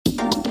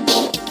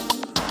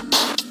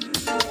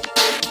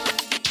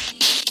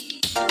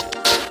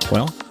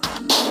Well,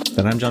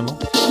 then I'm John Mull.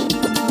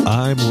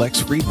 I'm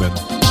Lex Friedman.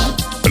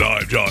 And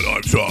I'm John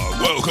Armstrong.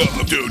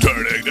 Welcome to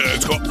Turning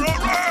This Corner Around!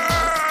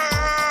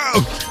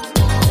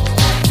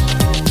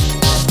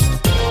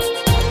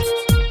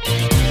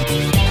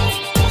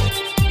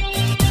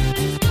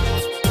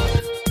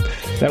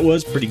 That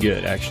was pretty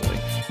good, actually.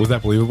 Was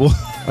that believable?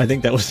 I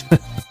think that was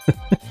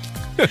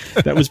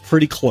that was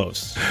pretty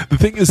close. The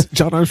thing is,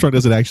 John Armstrong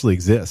doesn't actually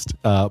exist.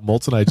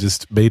 Moltz and I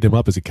just made him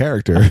up as a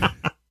character.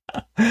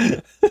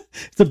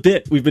 It's a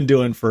bit we've been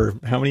doing for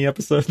how many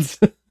episodes?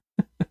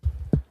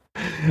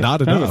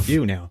 Not I have enough. a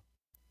few now.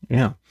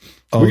 Yeah.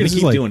 Oh, We're going to this is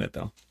keep like- doing it,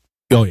 though.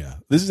 Oh, yeah.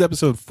 This is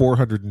episode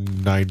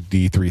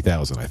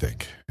 493,000, I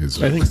think. I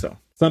think so.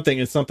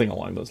 It's something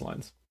along those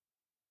lines.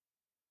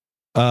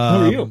 How How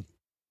are you?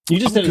 You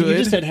just I'm had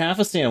good. half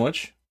a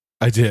sandwich.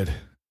 I did.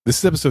 This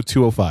is episode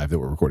 205 that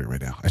we're recording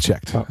right now. I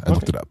checked. Oh, I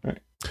looked okay. it up. All right.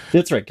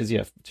 That's right, because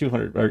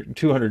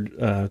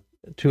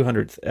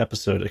 200th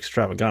episode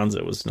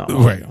extravaganza was not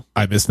long Right. ago.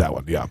 I missed that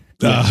one. Yeah.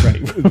 Yeah,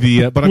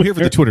 right. But I'm here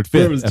for the Where it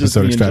 205th was just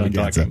episode me and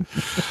John extravaganza.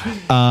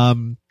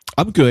 talking.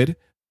 I'm good.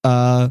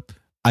 I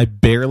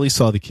barely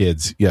saw the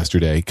kids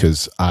yesterday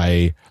because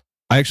I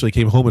actually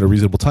came home at a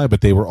reasonable time,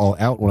 but they were all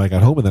out when I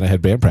got home, and then I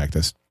had band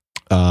practice.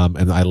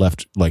 And I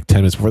left like 10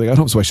 minutes before they got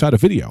home, so I shot a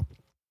video.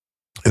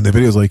 And the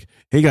video's like,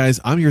 "Hey guys,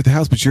 I'm here at the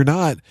house, but you're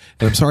not.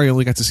 And I'm sorry I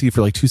only got to see you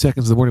for like 2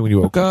 seconds in the morning when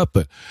you woke up,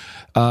 but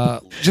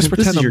just This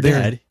pretend is I'm your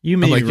there." dad. You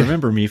may like,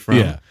 remember me from.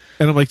 Yeah.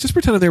 And I'm like, just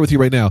pretend I'm there with you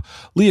right now.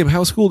 Liam,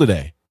 how's school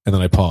today? And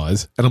then I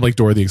pause, and I'm like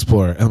Dora the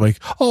Explorer. And I'm like,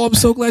 oh, I'm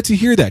so glad to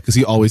hear that, because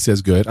he always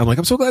says good. I'm like,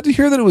 I'm so glad to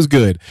hear that it was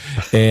good.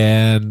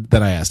 And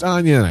then I asked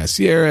Anya, and I asked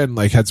Sierra, and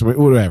like had some,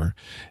 whatever.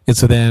 And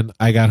so then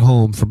I got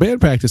home from band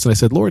practice, and I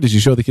said, Laura, did you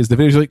show the kids the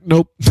video? She's like,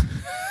 nope.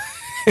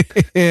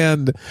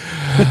 And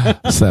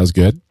so that was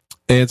good.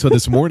 And so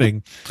this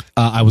morning,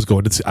 I'm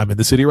in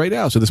the city right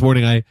now. So this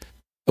morning I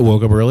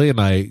woke up early and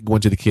I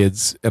went to the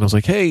kids and I was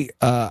like, hey,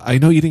 I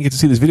know you didn't get to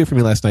see this video from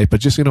me last night, but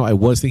just, I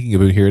was thinking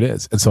of it. Here it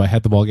is. And so I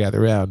had them all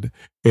gather around,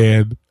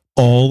 and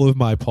all of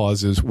my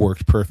pauses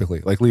worked perfectly.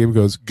 Like Liam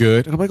goes,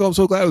 good. And I'm like, oh, I'm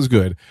so glad it was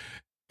good.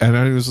 And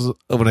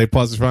when I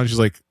paused in front, she's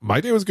like,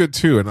 my day was good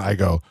too. And I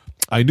go,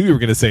 I knew you were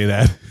going to say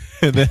that.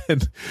 And then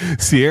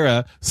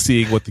Sierra,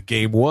 seeing what the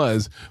game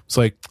was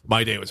like,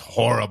 my day was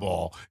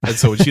horrible. And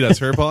so when she does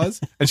her pause,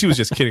 and she was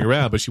just kidding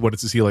around, but she wanted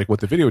to see like what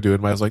the video would do.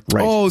 And I was like,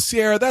 Right. oh,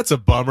 Sierra, that's a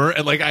bummer.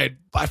 And like, I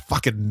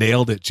fucking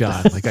nailed it,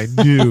 John. Like I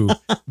knew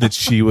that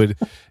she would.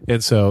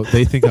 And so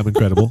they think I'm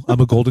incredible. I'm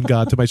a golden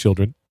god to my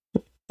children,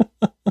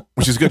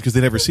 which is good because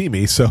they never see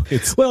me. So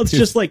it's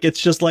just like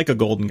a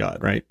golden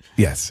god, right?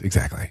 yes,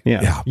 exactly.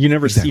 Yeah. You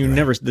never exactly see. You right.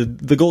 never.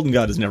 The golden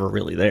god is never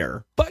really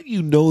there. But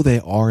they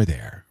are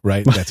there,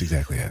 right? That's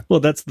exactly it. Well,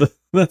 that's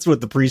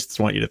what the priests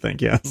want you to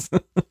think. Yes.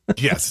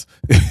 Yes.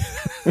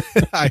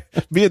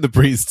 Me and the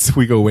priests,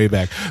 we go way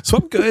back. So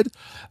I'm good.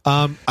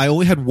 I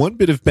only had one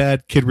bit of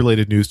bad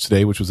kid-related news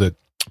today, which was that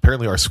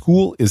apparently our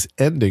school is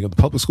ending, the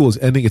public school is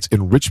ending its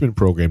enrichment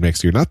program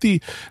next year. Not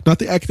the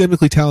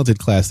academically talented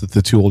class that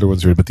the two older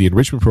ones are in, but the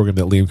enrichment program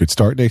that Liam could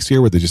start next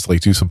year, where they just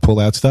like do some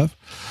pull-out stuff,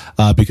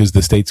 because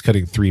the state's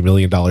cutting $3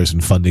 million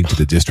in funding to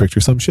the district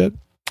or some shit.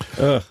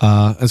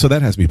 And so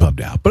that has me bummed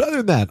out. But other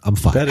than that, I'm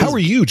fine. How are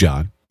you,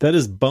 John? That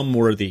is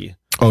bum-worthy.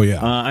 Oh,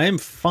 yeah. I am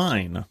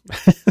fine,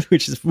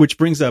 which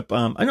brings up.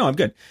 I know I'm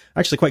good,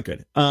 actually, quite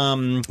good.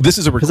 This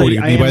is a recording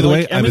of me, by the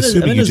way. I'm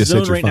assuming you just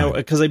said you're right fine. now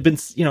because I've been,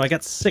 I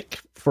got sick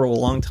for a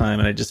long time,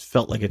 and I just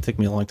felt like it took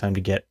me a long time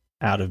to get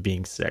out of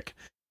being sick.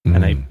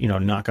 And I,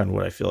 knock on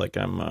wood, I feel like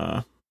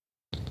I'm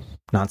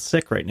not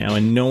sick right now,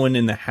 and no one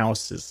in the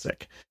house is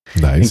sick.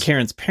 Nice. And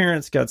Karen's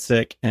parents got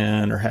sick,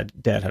 and her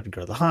dad had to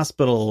go to the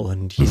hospital,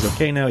 and he's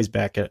okay now. He's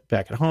back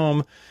at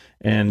home,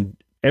 and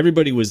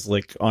everybody was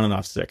like on and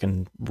off sick.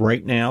 And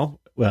right now,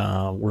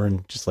 we're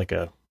in just like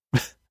a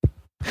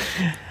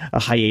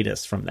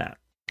hiatus from that.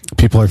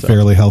 People are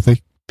fairly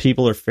healthy.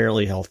 People are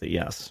fairly healthy,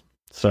 yes.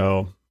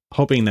 So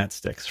hoping that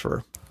sticks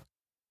for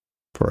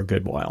a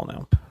good while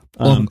now.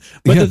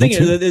 But the thing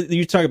is,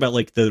 you talk about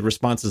like the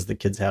responses that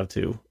kids have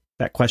to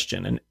that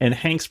question, and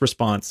Hank's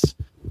response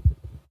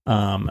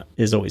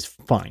is always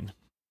fine.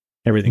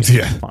 Everything's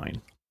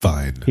fine.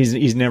 Fine.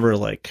 He's never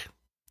like,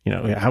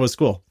 how was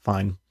school?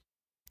 Fine.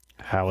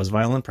 How was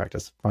violin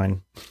practice?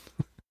 Fine.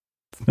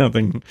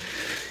 Nothing.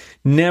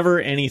 Never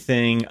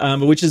anything.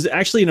 Which is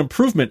actually an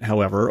improvement,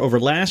 however, over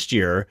last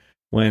year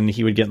when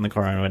he would get in the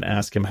car and I would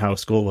ask him how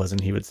school was,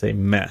 and he would say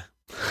meh.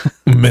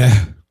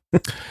 Meh.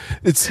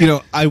 It's,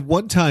 I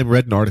one time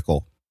read an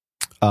article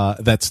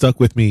that stuck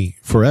with me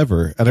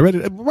forever, and I read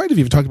it. I might have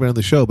even talked about it on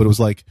the show, but it was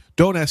like,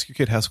 don't ask your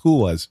kid how school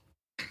was,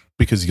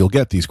 because you'll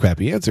get these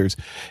crappy answers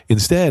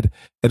instead.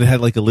 And it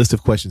had like a list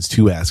of questions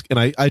to ask, and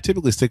I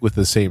typically stick with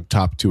the same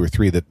top 2 or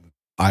 3 that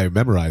I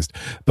memorized,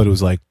 but it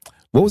was like,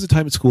 what was the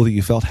time at school that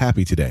you felt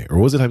happy today? Or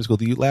what was the time at school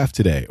that you laughed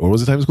today? Or what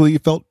was the time at school that you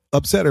felt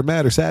upset or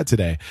mad or sad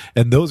today?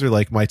 And those are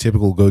like my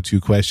typical go-to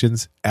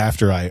questions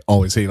after I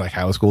always say like,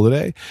 how was school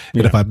today?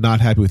 And if I'm not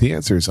happy with the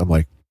answers, I'm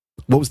like,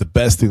 what was the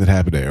best thing that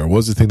happened today, or what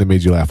was the thing that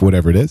made you laugh,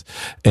 whatever it is.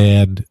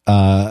 And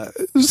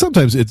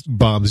sometimes it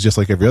bombs just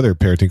like every other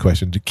parenting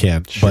question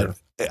can. Sure.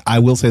 But I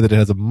will say that it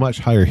has a much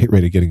higher hit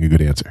rate of getting a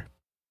good answer.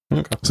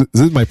 Okay. So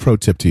this is my pro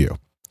tip to you.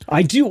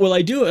 I do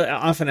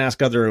often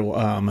ask other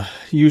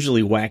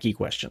usually wacky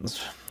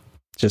questions.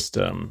 Just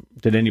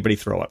did anybody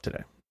throw up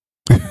today?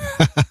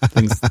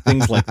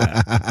 things like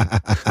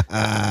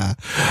that.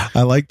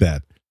 I like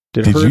that.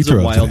 Did herds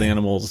of wild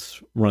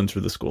animals run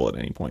through the school at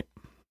any point?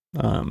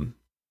 And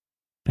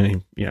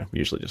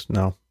usually just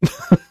no.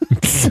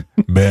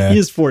 Man, he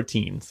is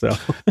 14, so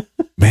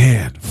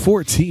man,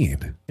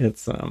 14.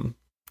 It's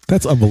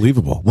that's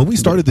unbelievable. When we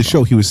started the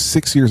show, he was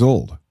 6 years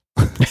old.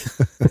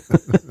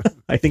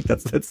 I think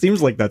that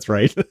seems like that's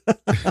right.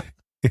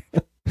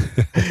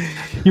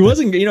 He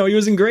wasn't, he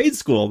was in grade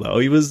school though.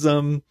 He was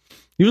a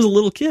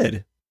little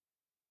kid,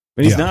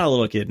 but he's not a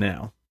little kid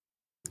now.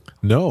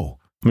 No,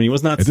 I mean he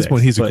was not. At this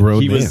point, he's a grown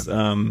man. He was,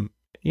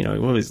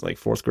 what was he, like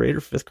 4th grade or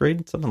 5th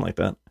grade, something like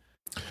that.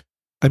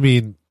 I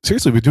mean,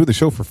 seriously, we've been doing the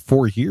show for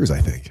 4 years,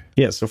 I think.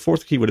 Yeah, so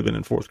he would have been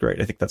in 4th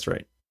grade. I think that's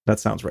right. That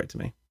sounds right to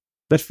me.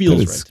 That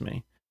feels right to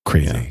me.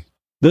 Crazy.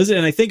 Yeah.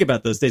 And I think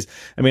about those days.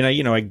 I mean,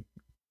 I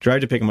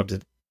drive to pick him up to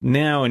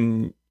now,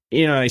 and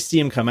I see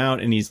him come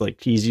out, and he's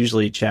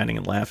usually chatting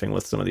and laughing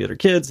with some of the other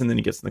kids, and then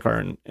he gets in the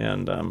car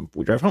and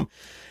we drive home.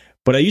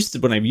 But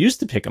when I used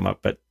to pick him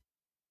up at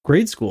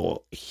grade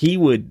school, he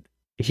would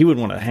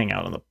want to hang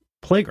out on the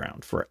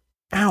playground for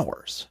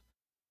hours.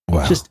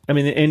 Wow.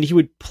 And he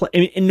would play,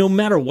 and no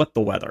matter what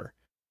the weather.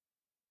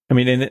 I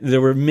mean, and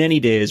there were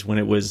many days when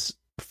it was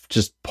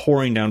just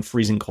pouring down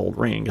freezing cold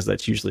rain, because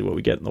that's usually what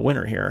we get in the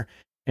winter here.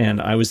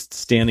 And I was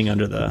standing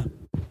under the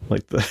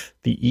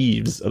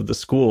eaves of the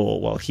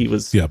school while he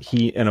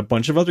and a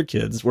bunch of other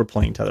kids were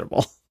playing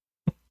tetherball.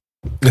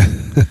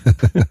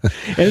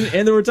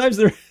 and there were times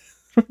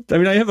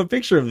I have a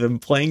picture of them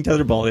playing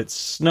tetherball. It's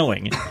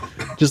snowing,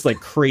 just like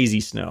crazy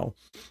snow.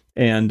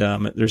 And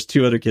there's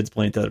 2 other kids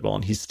playing tetherball,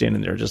 and he's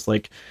standing there just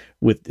like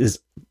with his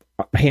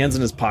hands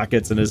in his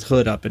pockets and his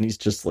hood up, and he's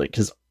just like,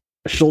 his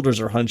shoulders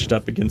are hunched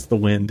up against the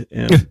wind,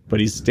 but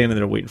he's standing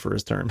there waiting for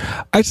his turn.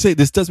 I'd say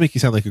this does make you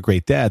sound like a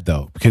great dad,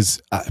 though,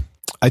 because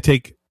I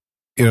take,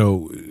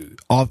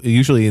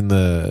 usually in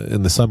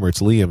the summer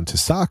it's Liam to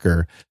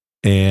soccer,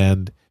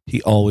 and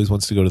he always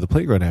wants to go to the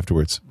playground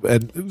afterwards.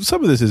 And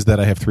some of this is that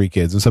I have 3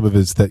 kids, and some of it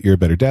is that you're a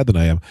better dad than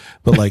I am.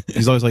 But like,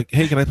 he's always like,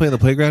 "Hey, can I play on the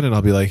playground?" And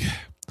I'll be like,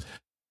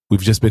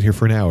 "We've just been here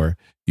for an hour.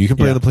 You can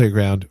play on the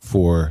playground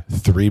for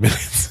 3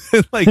 minutes."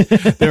 Like,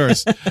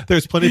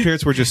 there's plenty of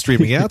parents who are just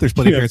streaming out. There's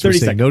plenty of parents who are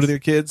saying no to their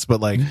kids. But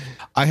like,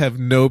 I have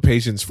no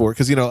patience for it,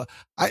 because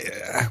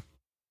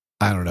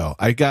I don't know.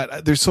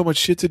 There's so much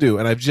shit to do,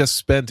 and I've just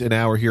spent an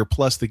hour here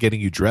plus the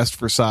getting you dressed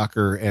for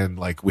soccer, and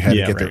like we had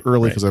to get there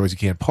early because otherwise you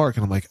can't park.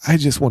 And I'm like, I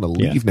just want to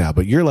leave now.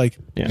 But you're like,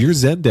 you're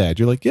Zen dad.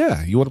 You're like,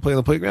 yeah, you want to play on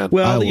the playground?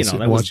 Well, I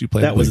will watch you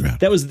play on the playground.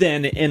 That was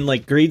then, and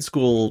like grade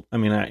school. I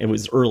mean, it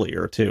was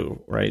earlier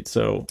too, right?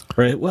 So,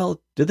 right.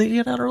 Well, did they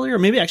get out earlier?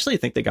 Maybe actually, I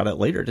think they got out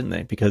later, didn't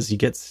they? Because he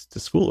gets to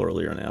school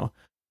earlier now.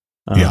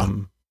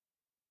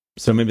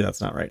 So maybe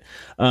that's not right.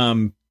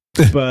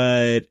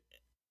 But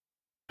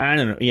I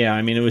don't know. Yeah,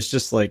 I mean, it was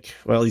just like,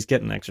 well, he's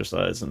getting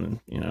exercise, and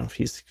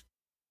he's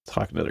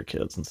talking to other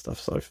kids and stuff.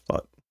 So I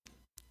thought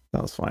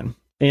that was fine.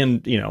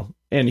 And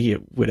and he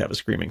would have a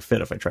screaming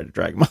fit if I tried to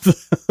drag him off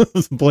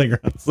the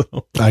playground.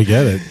 So I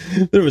get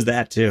it. There was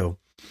that too.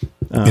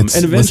 And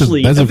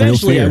eventually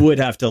I would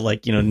have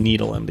to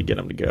needle him to get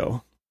him to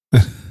go.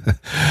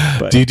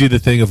 But, do you do the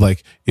thing of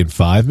like, in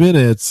 5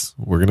 minutes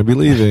we're going to be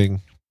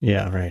leaving?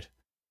 Yeah, right.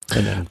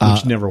 And then,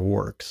 which never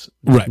works.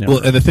 Right. Never.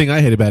 Well, and the thing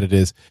I hate about it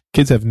is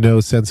kids have no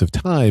sense of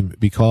time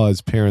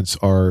because parents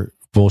are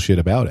bullshit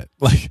about it.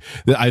 Like,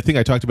 I think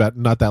I talked about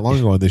not that long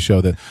ago on this show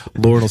that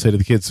Lauren will say to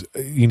the kids,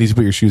 "You need to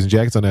put your shoes and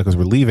jackets on now because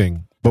we're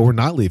leaving." But we're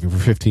not leaving for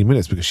 15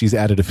 minutes because she's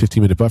added a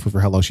 15-minute buffer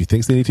for how long she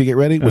thinks they need to get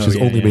ready, which has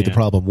only made the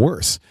problem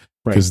worse.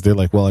 Because they're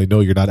like, well, I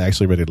know you're not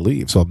actually ready to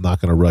leave, so I'm not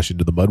going to rush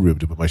into the mudroom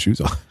to put my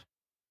shoes on.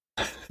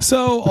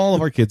 So all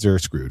of our kids are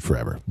screwed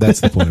forever.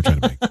 That's the point I'm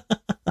trying to make.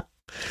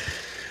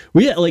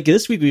 Like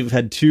this week we've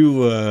had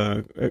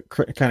 2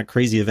 kind of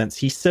crazy events.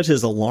 He set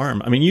his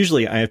alarm. I mean,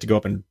 usually I have to go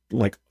up and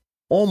like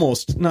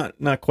almost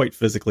not quite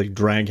physically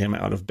drag him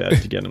out of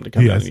bed to get him to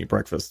come down and eat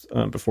breakfast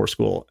before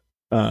school,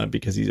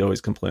 because he's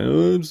always complaining,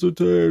 "Oh, I'm so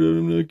tired.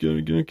 I'm not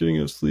getting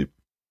enough sleep."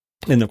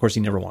 And of course,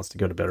 he never wants to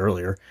go to bed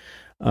earlier.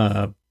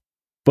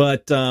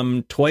 But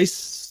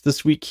twice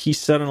this week he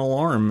set an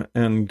alarm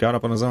and got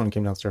up on his own and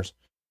came downstairs.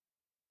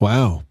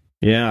 Wow.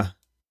 Yeah.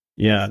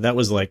 That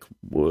was like,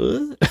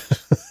 what?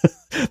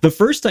 The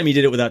first time he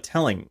did it without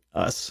telling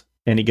us,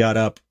 and he got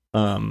up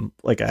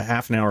like a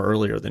half an hour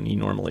earlier than he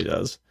normally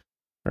does,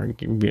 or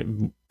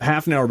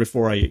half an hour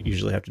before I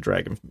usually have to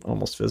drag him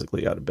almost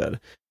physically out of bed.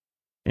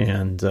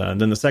 And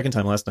then the second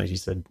time last night, he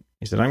said,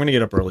 "I'm going to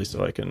get up early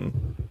so I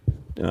can,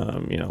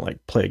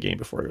 like play a game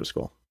before I go to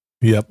school."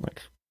 Yep.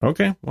 Like,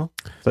 okay, well,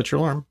 set your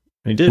alarm.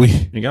 And he did.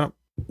 He got up.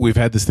 We've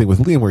had this thing with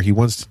Liam where he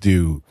wants to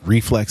do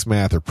reflex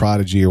math or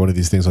Prodigy or one of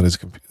these things on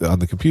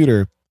the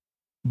computer.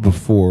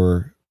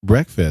 before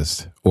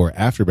breakfast or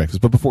after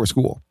breakfast, but before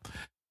school.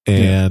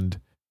 And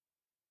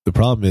the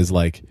problem is,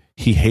 like,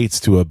 he hates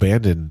to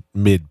abandon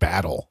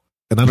mid-battle.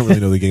 And I don't really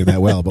know the game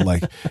that well, but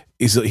like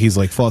he's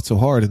like fought so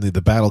hard, and the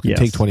battle can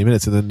take 20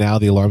 minutes, and then now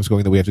the alarm's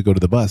going that we have to go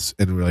to the bus,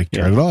 and we're like,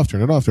 turn it off,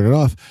 turn it off, turn it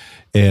off.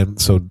 And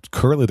so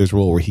currently there's a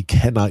rule where he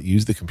cannot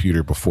use the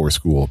computer before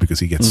school because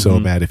he gets so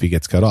mad if he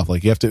gets cut off.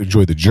 Like, you have to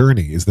enjoy the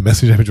journey is the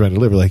message I've been trying to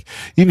deliver. Like,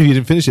 even if you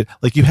didn't finish it,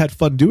 like, you had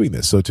fun doing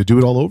this, so to do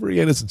it all over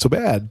again isn't so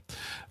bad.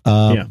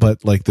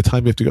 But like, the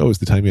time you have to go is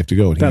the time you have to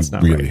go, and that's he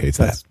really hates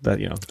that.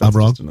 I'm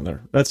wrong.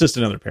 That's just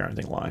another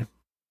parenting lie.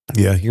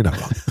 Yeah, you're not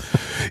wrong.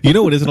 You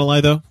know what isn't a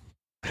lie, though?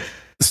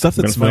 Stuff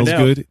that smells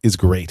good is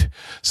great.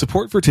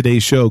 Support for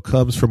today's show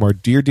comes from our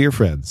dear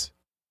friends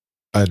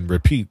and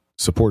repeat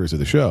supporters of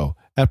the show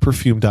at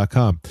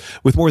Perfume.com.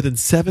 With more than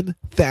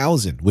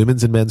 7,000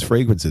 women's and men's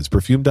fragrances,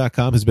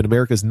 Perfume.com has been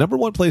America's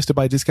 #1 place to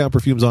buy discount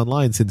perfumes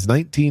online since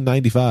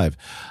 1995.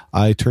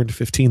 I turned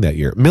 15 that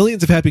year.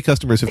 Millions of happy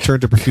customers have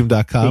turned to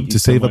Perfume.com to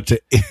save up to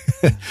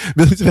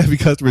millions of happy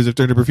customers have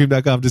turned to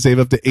Perfume.com to save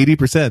up to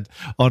 80%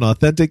 on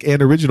authentic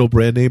and original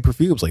brand name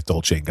perfumes like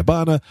Dolce &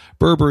 Gabbana,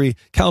 Burberry,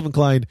 Calvin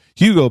Klein,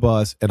 Hugo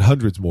Boss, and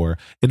hundreds more.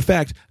 In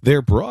fact,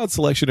 their broad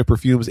selection of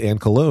perfumes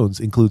and colognes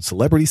includes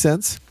celebrity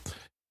scents.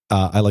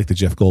 I like the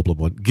Jeff Goldblum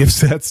one. Gift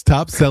sets,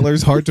 top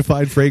sellers, hard to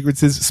find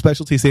fragrances,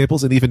 specialty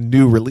samples, and even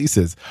new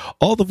releases,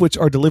 all of which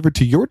are delivered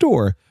to your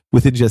door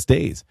within just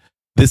days.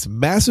 This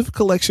massive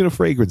collection of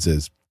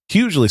fragrances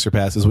hugely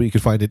surpasses what you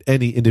could find at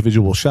any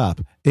individual shop.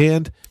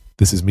 And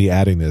this is me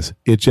adding this.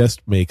 It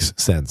just makes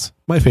sense.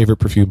 My favorite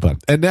perfume pun.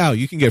 And now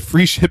you can get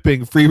free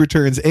shipping, free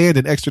returns, and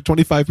an extra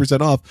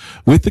 25%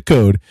 off with the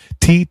code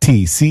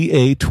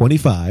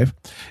TTCA25.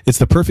 It's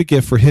the perfect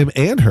gift for him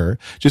and her.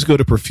 Just go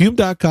to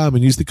Perfume.com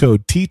and use the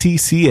code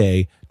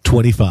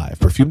TTCA25.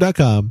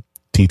 Perfume.com,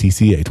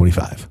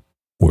 TTCA25.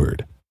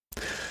 Word.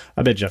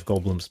 I bet Jeff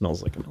Goldblum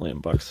smells like $1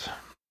 million.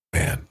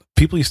 Man,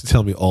 people used to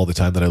tell me all the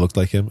time that I looked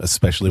like him,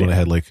 especially when I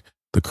had like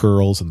the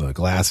curls and the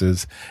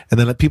glasses. And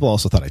then people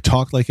also thought I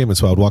talked like him. And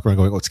so I would walk around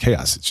going, oh, it's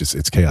chaos.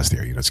 It's chaos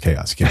there. You know, it's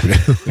chaos. You can't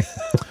predict.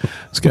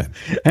 It's good.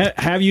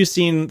 Have you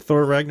seen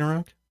Thor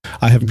Ragnarok?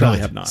 I have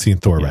not seen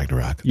Thor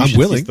Ragnarok. I'm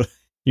willing.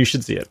 You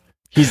should see it.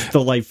 He's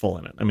delightful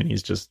in it. I mean,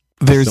 he's just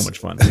so much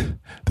fun.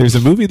 There's a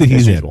movie that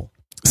he's in.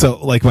 So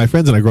like my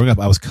friends and I growing up,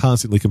 I was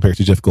constantly compared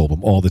to Jeff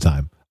Goldblum all the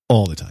time.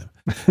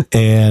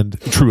 And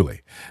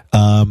truly.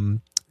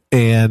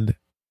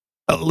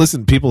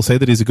 Listen, people say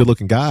that he's a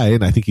good-looking guy,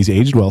 and I think he's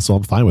aged well, so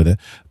I'm fine with it.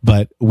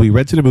 But we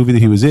rented a movie that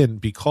he was in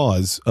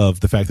because of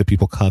the fact that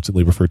people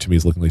constantly referred to me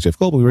as looking like Jeff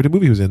Goldblum. We rented a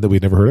movie he was in that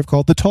we'd never heard of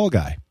called The Tall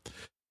Guy.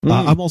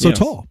 I'm also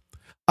tall.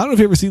 I don't know if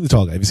you've ever seen The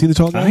Tall Guy. Have you seen The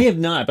Tall Guy? I have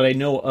not, but I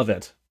know of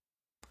it.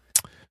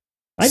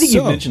 I think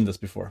you've mentioned this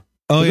before.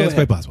 Oh, yeah, it's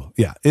quite possible.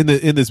 Yeah, in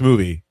this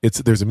movie,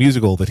 there's a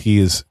musical that he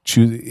is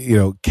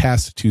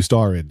cast to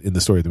star in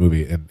the story of the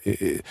movie, and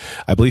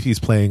I believe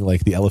he's playing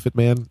like the Elephant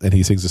Man, and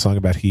he sings a song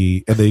about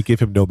and they give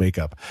him no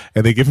makeup,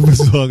 and they give him a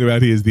song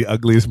about he is the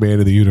ugliest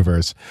man in the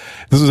universe.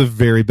 This was a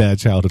very bad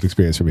childhood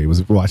experience for me.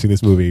 Was watching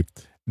this movie,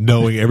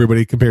 knowing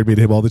everybody compared me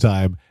to him all the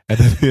time, and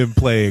then him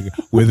playing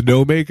with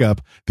no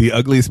makeup the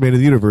ugliest man in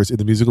the universe in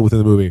the musical within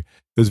the movie. It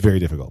was very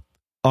difficult.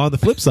 On the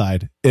flip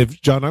side,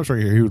 if John Armstrong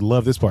here, he would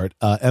love this part.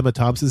 Emma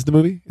Thompson's the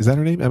movie. Is that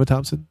her name? Emma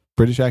Thompson?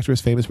 British actress,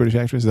 famous British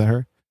actress. Is that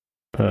her?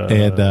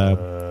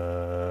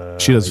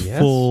 And she does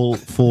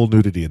full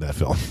nudity in that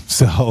film.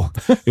 So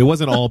it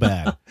wasn't all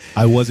bad.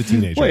 I was a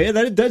teenager. Wait,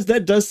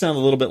 that does sound a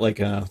little bit like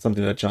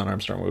something that John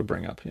Armstrong would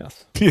bring up.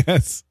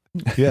 Yes.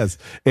 Yes.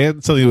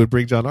 And something that would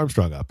bring John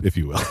Armstrong up, if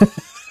you will.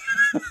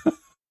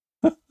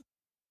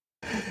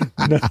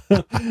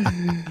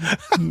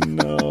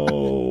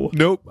 No.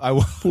 Nope. I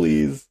will.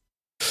 Please.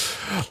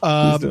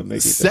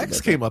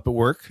 Sex came up at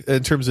work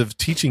in terms of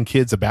teaching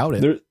kids about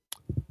it.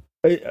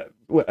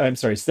 I'm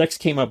sorry. Sex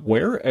came up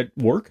where? At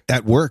work?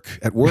 At work.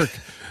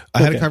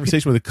 I had a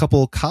conversation with a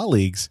couple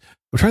colleagues.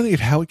 I'm trying to think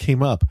of how it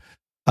came up.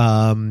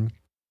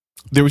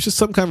 There was just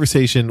some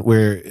conversation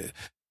where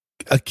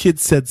a kid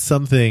said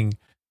something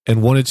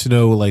and wanted to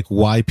know like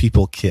why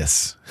people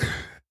kiss.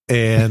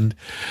 And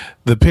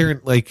the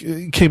parent like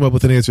came up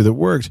with an answer that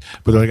worked,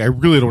 but they're like, I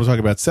really don't want to talk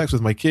about sex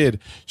with my kid.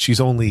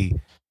 She's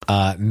only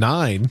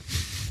 9.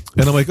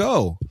 And I'm like,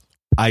 oh,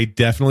 I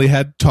definitely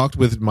had talked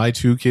with my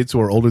 2 kids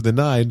who are older than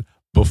 9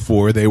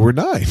 before they were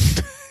 9.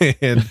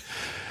 And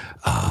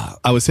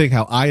I was saying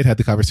how I had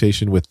the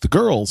conversation with the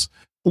girls.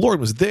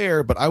 Lauren was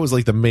there, but I was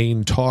like the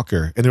main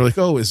talker. And they're like,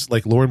 oh, is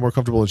like Lauren more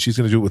comfortable and she's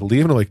going to do it with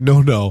Liam? And I'm like,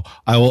 no,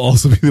 I will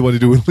also be the one to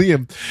do it with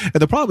Liam.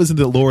 And the problem isn't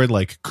that Lauren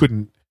like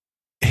couldn't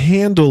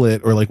handle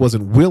it or like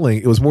wasn't willing.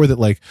 It was more that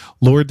like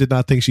Lauren did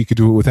not think she could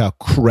do it without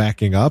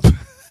cracking up.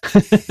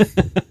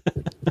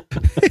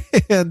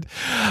 And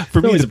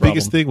for me, the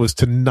biggest thing was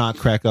to not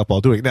crack up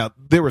while doing it. Now,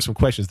 there were some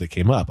questions that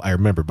came up. I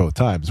remember both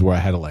times where I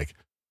had to like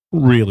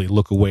really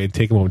look away and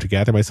take a moment to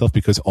gather myself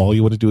because all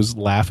you want to do is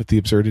laugh at the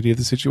absurdity of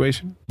the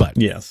situation. But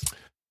yes,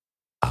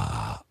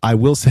 I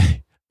will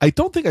say, I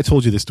don't think I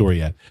told you this story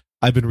yet.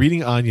 I've been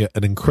reading Anya,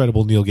 an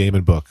incredible Neil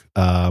Gaiman book.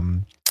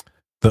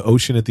 The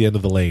Ocean at the End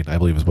of the Lane, I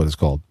believe is what it's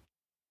called.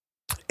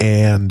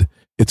 And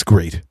it's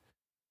great.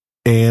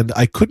 And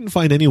I couldn't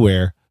find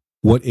anywhere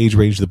what age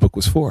range the book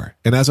was for.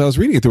 And as I was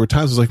reading it, there were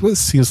times I was like, well, this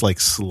seems like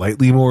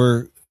slightly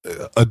more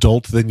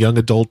adult than young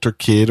adult or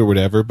kid or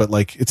whatever. But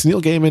like, it's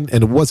Neil Gaiman,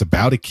 and it was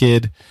about a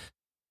kid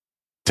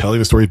telling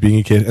the story of being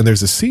a kid. And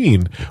there's a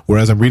scene where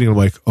as I'm reading, I'm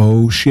like,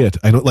 oh shit.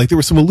 I know, like there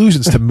were some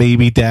allusions to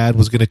maybe dad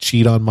was going to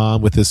cheat on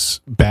mom with this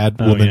bad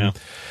woman. Yeah.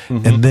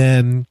 Mm-hmm. And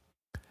then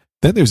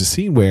there's a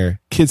scene where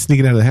kid's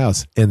sneaking out of the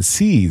house and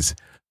sees,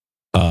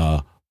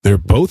 they're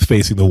both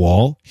facing the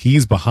wall.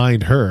 He's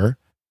behind her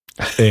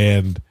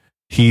and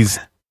he's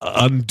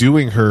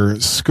undoing her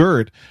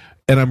skirt.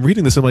 And I'm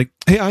reading this. I'm like,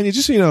 hey, Anya,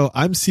 just so you know,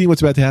 I'm seeing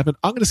what's about to happen.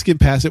 I'm going to skim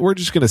past it. We're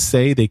just going to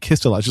say they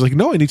kissed a lot. She's like,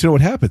 no, I need to know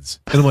what happens.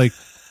 And I'm like,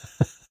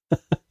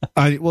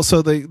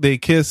 so they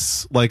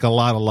kiss like a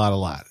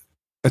lot.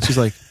 And she's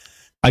like,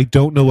 I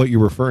don't know what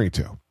you're referring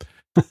to.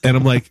 And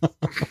I'm like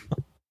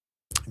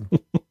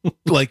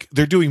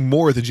they're doing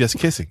more than just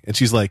kissing. And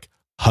she's like,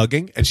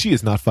 hugging. And she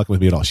is not fucking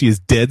with me at all. She is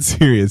dead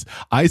serious.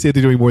 I say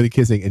they're doing more than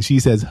kissing, and she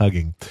says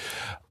hugging.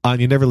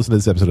 Anya, never listen to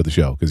this episode of the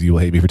show because you will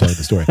hate me for telling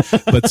the story.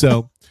 But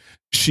so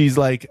she's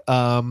like,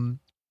 I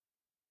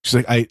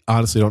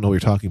honestly don't know what you're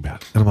talking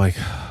about. And I'm like,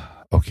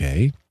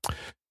 okay.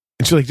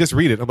 And she's like, just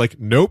read it. I'm like,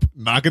 nope,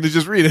 not going to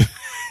just read it.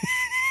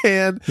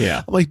 And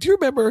yeah. I'm like, do you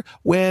remember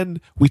when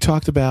we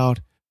talked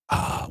about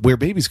where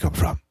babies come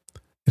from?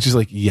 And she's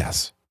like,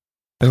 yes.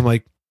 And I'm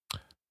like,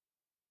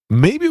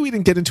 maybe we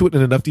didn't get into it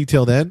in enough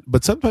detail then,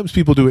 but sometimes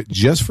people do it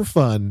just for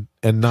fun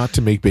and not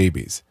to make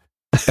babies.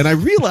 And I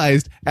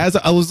realized as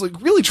I was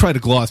like really trying to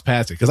gloss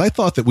past it because I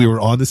thought that we were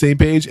on the same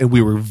page, and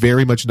we were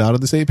very much not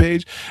on the same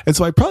page. And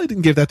so I probably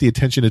didn't give that the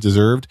attention it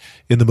deserved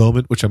in the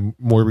moment, which I'm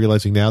more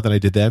realizing now than I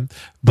did then.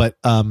 But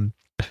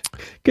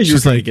because you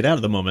were trying to get out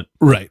of the moment,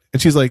 right?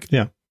 And she's like,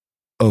 yeah,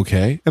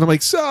 okay. And I'm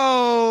like,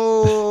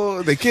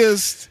 so they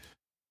kissed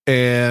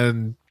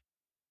and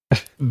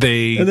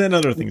then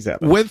other things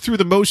happened. Went through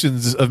the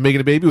motions of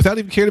making a baby without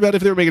even caring about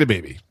if they were making a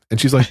baby.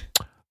 And she's like,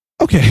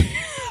 okay.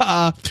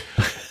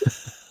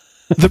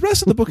 The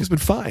rest of the book has been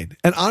fine.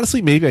 And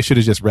honestly, maybe I should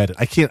have just read it.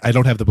 I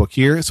don't have the book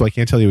here, so I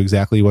can't tell you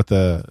exactly what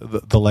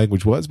the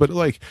language was, but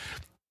like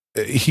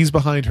he's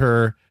behind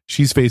her,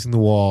 she's facing the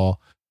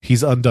wall,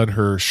 he's undone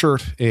her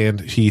shirt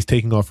and he's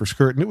taking off her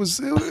skirt. And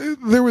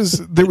there was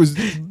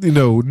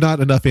not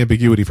enough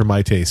ambiguity for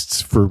my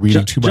tastes for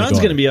reading too much. John's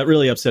going to be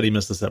really upset he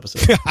missed this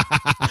episode.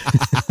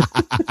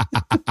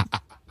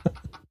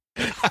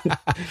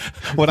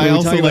 What I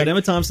also talk about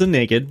Emma Thompson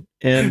naked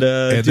and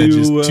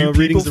do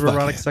readings of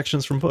erotic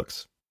sections from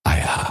books.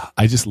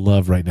 I just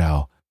love right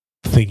now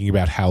thinking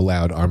about how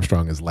loud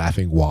Armstrong is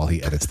laughing while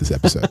he edits this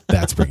episode.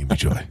 That's bringing me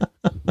joy.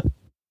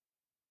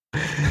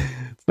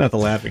 It's not the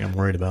laughing I'm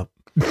worried about.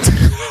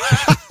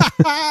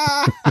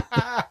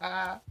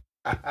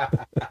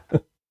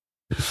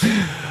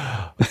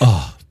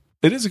 Oh,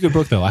 it is a good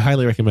book though. I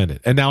highly recommend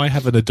it. And now I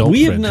have an adult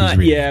we friend.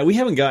 We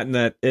haven't gotten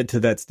to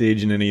that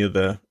stage in any of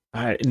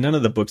none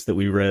of the books that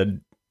we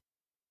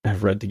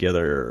have read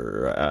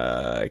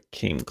together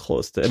came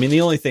close to. I mean,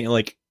 the only thing,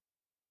 like,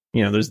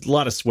 there's a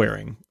lot of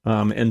swearing,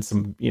 and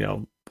some,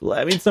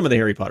 some of the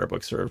Harry Potter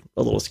books are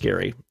a little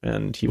scary,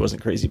 and he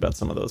wasn't crazy about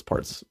some of those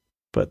parts,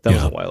 but that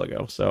was a while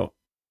ago. So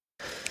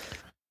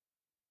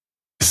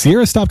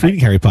Sierra stopped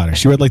reading Harry Potter.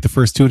 She read like the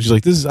first two, and she's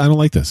like, I don't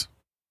like this.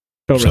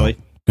 Oh, really?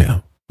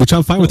 Yeah. Which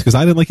I'm fine with because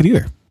I didn't like it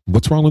either.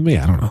 What's wrong with me?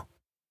 I don't know.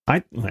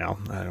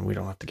 We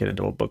don't have to get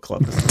into a book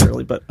club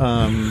necessarily, but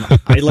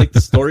I like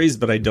the stories,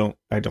 but I don't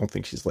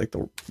think she's like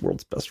the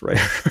world's best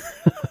writer.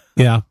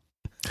 Yeah.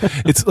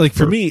 It's like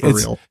for me,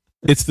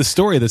 it's the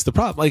story that's the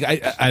problem.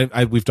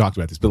 Like we've talked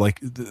about this, but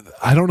like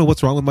I don't know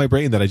what's wrong with my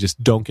brain that I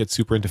just don't get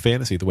super into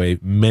fantasy the way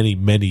many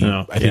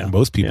I think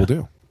most people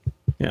do.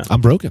 Yeah.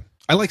 I'm broken.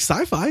 I like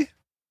sci-fi.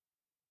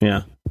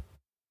 Yeah.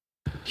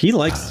 He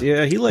likes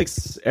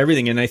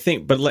everything, and I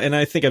think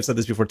I've said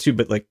this before too,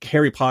 but like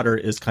Harry Potter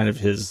is kind of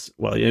his.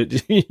 Well, you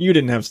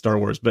didn't have Star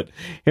Wars, but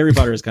Harry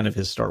Potter is kind of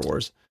his Star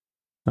Wars.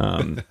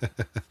 I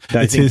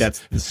think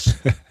that's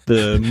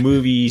the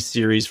movie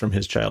series from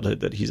his childhood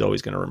that he's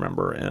always going to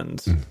remember.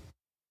 And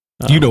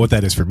you know what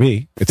that is for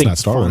me? It's not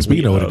Star Wars, but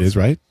you know what it is,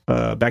 right?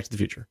 Back to the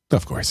Future,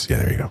 of course. Yeah,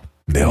 there you go,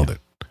 nailed it.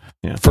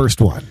 Yeah,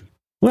 first one.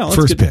 Well,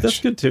 first good. Pitch. That's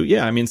good too.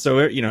 Yeah, I mean, so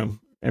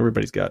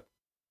everybody's got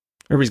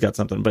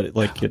something, but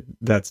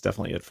that's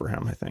definitely it for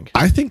him.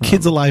 I think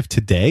kids alive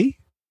today,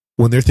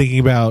 when they're thinking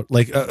about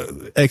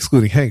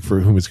excluding Hank, for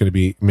whom it's going to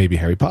be maybe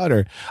Harry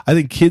Potter, I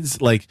think kids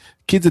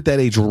at that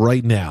age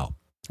right now,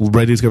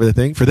 ready to discover the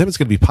thing, for them it's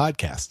going to be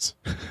podcasts.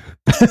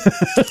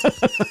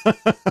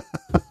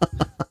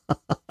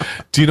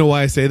 Do you know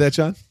why I say that,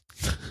 John?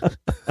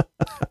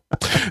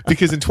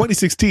 Because in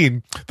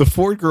 2016, the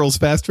Ford Girls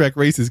Fast Track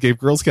Races gave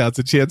Girl Scouts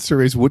a chance to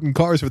race wooden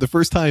cars for the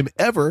first time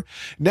ever.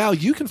 Now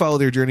you can follow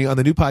their journey on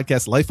the new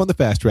podcast, Life on the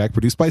Fast Track,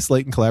 produced by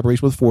Slate in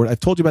collaboration with Ford. I've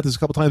told you about this a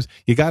couple times.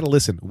 You got to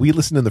listen. We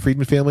listen in the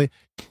Friedman family.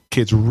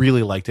 Kids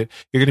really liked it.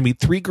 You're going to meet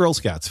 3 Girl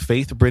Scouts,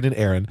 Faith, Bryn, and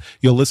Aaron.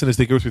 You'll listen as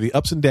they go through the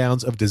ups and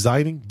downs of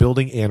designing,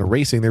 building, and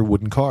racing their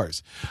wooden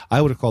cars.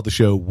 I would have called the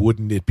show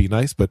Wouldn't It Be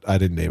Nice, but I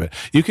didn't name it.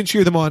 You can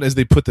cheer them on as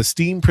they put the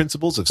STEAM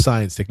principles of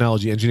science,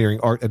 technology, engineering,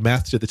 art, and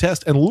math to the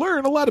test and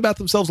learn a lot about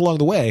themselves along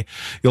the way.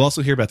 You'll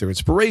also hear about their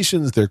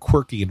inspirations, their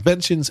quirky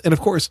inventions, and of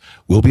course,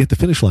 we'll be at the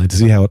finish line to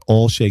see how it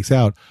all shakes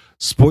out.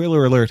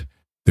 Spoiler alert,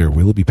 there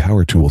will be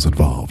power tools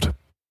involved.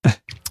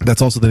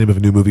 That's also the name of a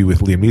new movie with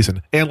Liam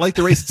Neeson. And like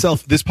the race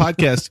itself, this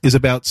podcast is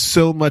about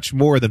so much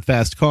more than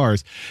fast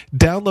cars.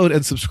 Download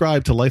and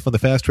subscribe to Life on the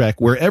Fast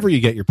Track wherever you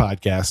get your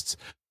podcasts,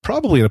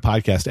 probably in a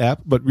podcast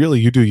app, but really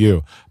you do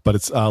you. But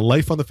it's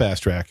Life on the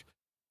Fast Track.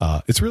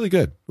 It's really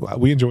good.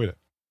 We enjoyed it.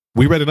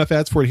 We read enough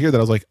ads for it here that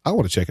I was like, I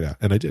want to check it out.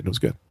 And I did. And it was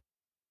good.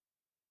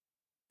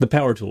 The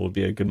Power Tool would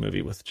be a good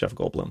movie with Jeff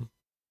Goldblum.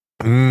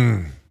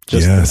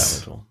 Yes.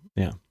 The Power Tool.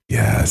 Yeah.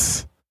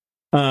 Yes.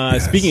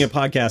 Yes. Speaking of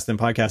podcasts and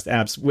podcast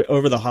apps,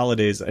 over the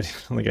holidays, I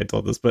don't think I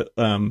told this, but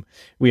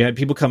we had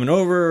people coming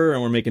over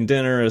and we're making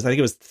dinner. I think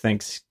it was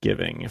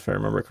Thanksgiving, if I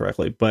remember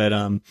correctly. But,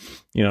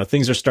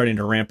 things are starting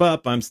to ramp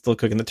up. I'm still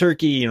cooking the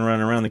turkey and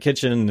running around the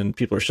kitchen, and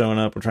people are showing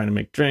up. We're trying to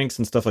make drinks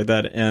and stuff like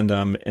that.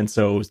 And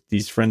so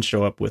these friends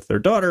show up with their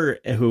daughter,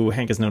 who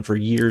Hank has known for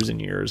years and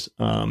years.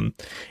 And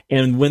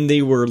when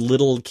they were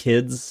little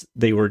kids,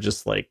 they were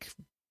just like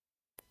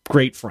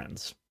great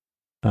friends.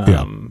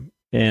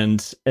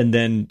 And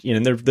then,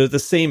 they're the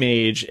same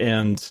age,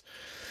 and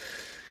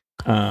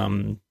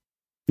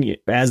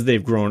as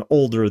they've grown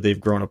older, they've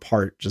grown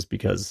apart just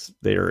because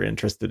they are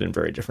interested in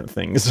very different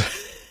things,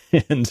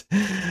 and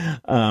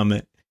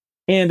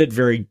at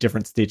very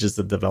different stages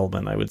of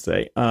development, I would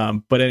say.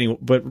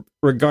 But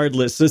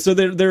regardless, so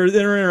their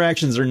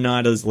interactions are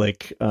not as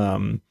like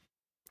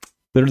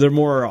they're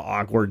more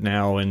awkward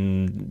now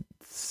and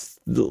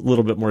a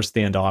little bit more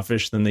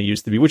standoffish than they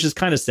used to be, which is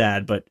kind of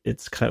sad, but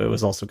it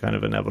was also kind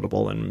of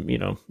inevitable, and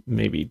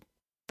maybe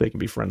they can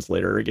be friends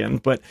later again.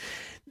 But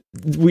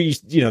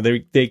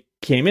they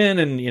came in,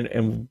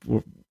 and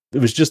it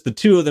was just the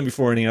two of them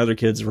before any other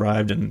kids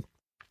arrived, and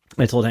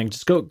I told Hank,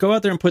 just go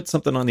out there and put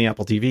something on the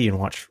Apple TV and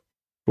watch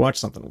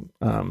something.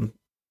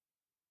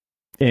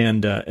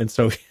 And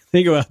so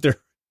they go out there,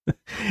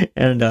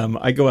 and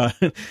I go out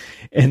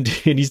and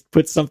he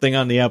puts something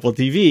on the Apple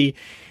TV.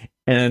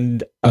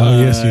 And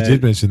yes, you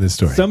did mention this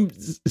story. So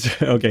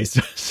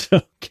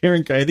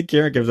Karen, I think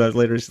Karen comes out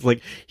later. She's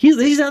like,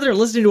 he's out there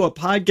listening to a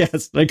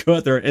podcast, and I go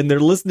out there and they're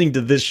listening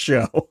to this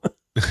show.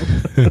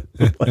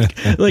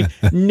 like,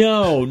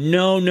 no.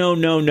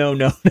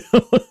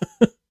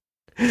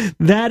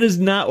 That is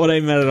not what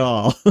I meant at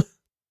all.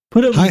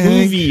 Put a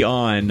movie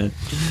on.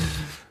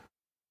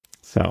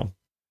 So,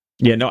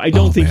 yeah, no, I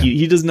don't think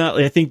he does not.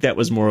 I think that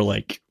was more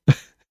like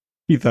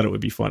he thought it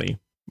would be funny.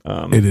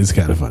 It is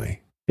kind of funny.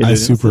 I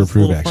super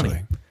approve, actually.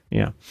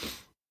 Funny.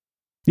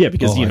 Yeah,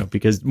 because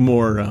because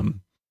more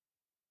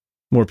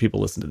people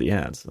listen to the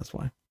ads. That's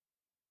why.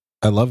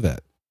 I love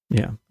that.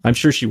 Yeah, I'm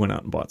sure she went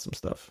out and bought some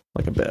stuff,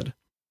 like a bed.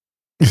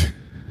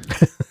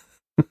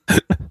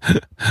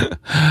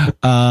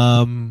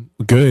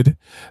 Good.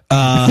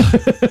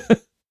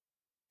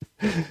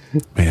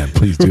 Man,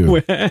 please do.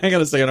 Wait, hang on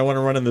a second. I want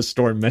to run in the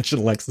store and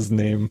mention Lex's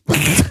name.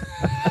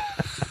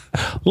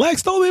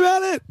 Lex told me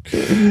about it.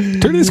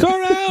 Turn this car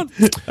around.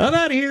 I'm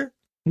out of here.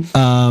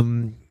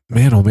 Man,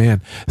 oh man.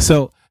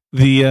 So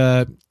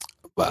the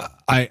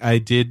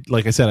I did,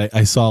 like I said,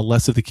 I saw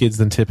less of the kids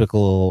than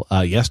typical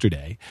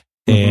yesterday,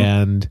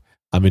 and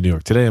I'm in New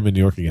York today. I'm in New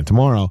York again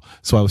tomorrow.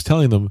 So I was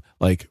telling them,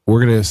 like, we're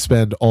gonna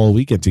spend all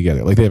weekend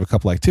together. Like, they have a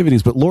couple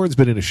activities, but Lauren's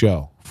been in a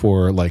show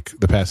for like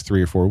the past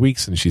 3 or 4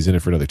 weeks, and she's in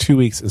it for another 2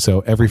 weeks. And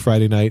so every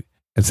Friday night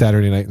and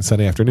Saturday night and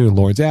Sunday afternoon,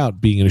 Lauren's out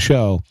being in a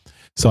show.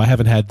 So I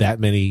haven't had that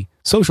many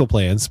social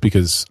plans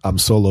because I'm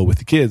solo with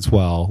the kids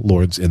while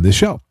Lauren's in this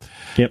show.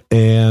 Yep.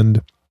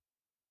 And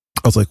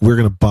I was like, we're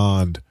going to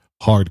bond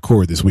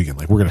hardcore this weekend.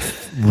 Like, we're going to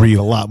read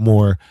a lot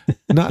more,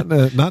 not in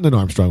an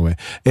Armstrong way.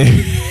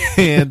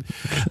 And,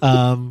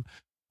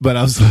 but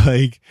I was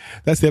like,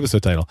 that's the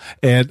episode title.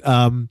 And,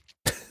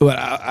 but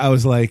I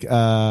was like,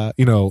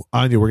 Anya,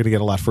 we're going to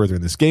get a lot further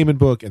in this gaming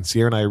book. And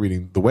Sierra and I are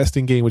reading The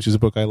Westing Game, which is a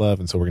book I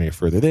love. And so we're going to get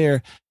further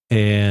there.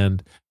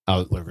 And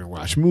we're going to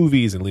watch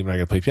movies, and Liam and I are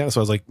going to play piano. So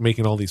I was like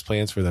making all these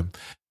plans for them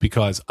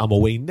because I'm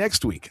away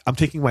next week. I'm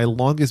taking my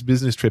longest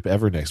business trip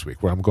ever next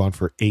week, where I'm gone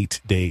for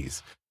 8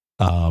 days.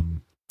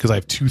 Because I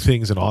have 2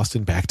 things in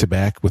Austin back to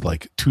back with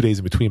like 2 days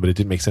in between, but it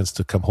didn't make sense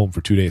to come home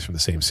for 2 days from the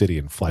same city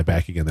and fly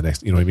back again the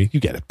next, you know what I mean?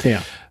 You get it.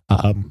 Yeah.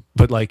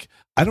 But like,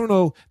 I don't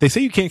know. They say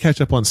you can't catch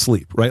up on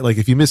sleep, right? Like,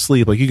 if you miss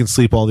sleep, like, you can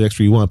sleep all the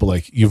extra you want, but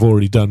like, you've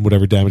already done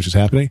whatever damage is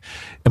happening.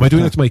 Am I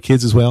doing that to my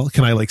kids as well?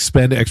 Can I like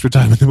spend extra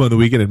time with them on the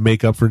weekend and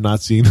make up for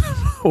not seeing them?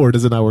 Or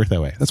does it not work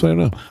that way? That's what I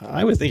don't know.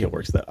 I would think it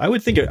works that.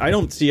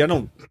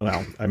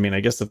 Well, I mean,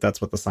 I guess if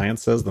that's what the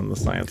science says, then the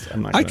science,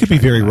 I could be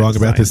very wrong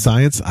about this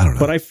science. I don't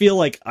know. But I feel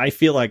like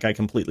I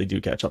completely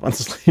do catch up on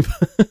sleep.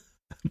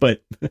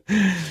 but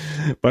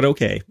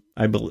okay.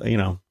 I'm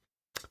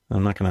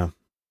not gonna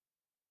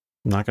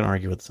not going to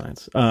argue with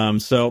science.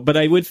 But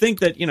I would think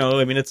that,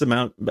 I mean, it's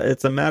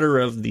a matter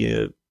of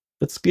it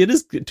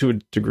is to a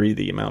degree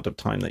the amount of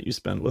time that you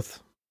spend with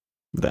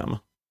them.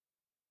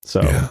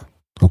 So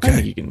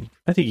okay,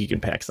 I think you can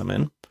pack some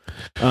in.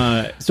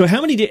 So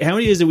how many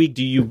days a week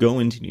do you go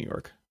into New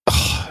York?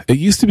 It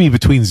used to be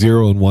between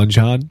 0 and 1,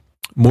 John.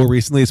 More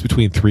recently, it's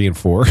between 3 and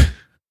 4.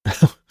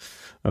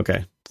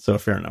 Okay, so a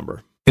fair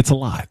number. It's a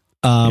lot.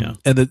 And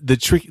the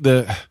trick,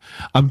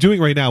 I'm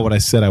doing right now what I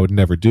said I would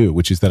never do,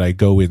 which is that I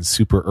go in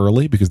super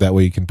early because that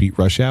way you can beat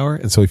rush hour.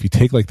 And so if you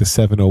take like the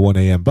 7:01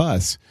 a.m.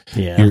 bus,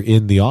 you're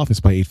in the office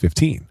by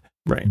 8:15.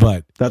 Right.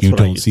 But that's you what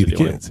I don't used see to the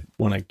do kids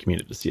when I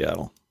commuted to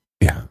Seattle.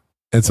 Yeah.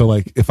 And so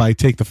like if I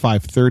take the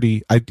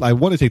 5:30, I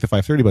want to take the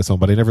 5:30 bus home,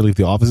 but I never leave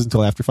the office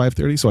until after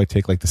 5:30. So I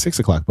take like the 6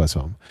 o'clock bus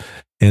home.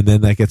 And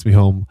then that gets me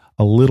home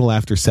a little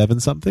after 7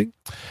 something.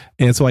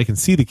 And so I can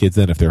see the kids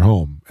then if they're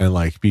home and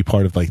like be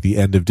part of like the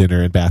end of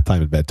dinner and bath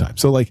time and bedtime.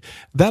 So like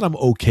that I'm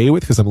okay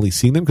with because I'm at least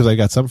seeing them, because I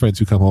got some friends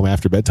who come home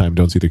after bedtime and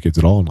don't see their kids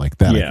at all, and like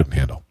that I couldn't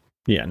handle.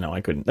 Yeah, no, I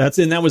couldn't.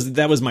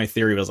 That was my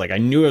theory. Was like I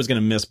knew I was going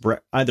to miss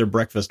either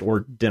breakfast or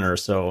dinner,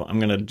 so I'm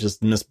going to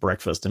just miss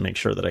breakfast and make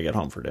sure that I get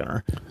home for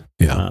dinner.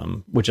 Yeah,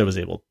 which I was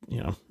able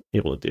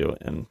to do.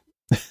 And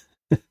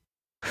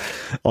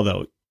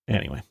although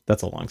anyway,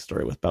 that's a long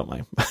story about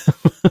my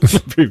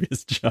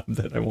previous job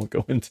that I won't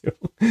go into.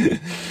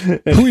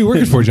 Who are you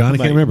working for, John? I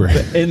can't remember.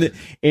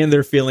 And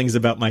their feelings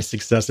about my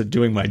success at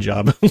doing my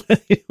job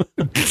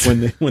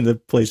when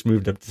the place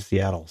moved up to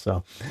Seattle.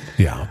 So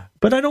yeah,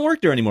 but I don't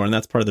work there anymore, and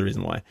that's part of the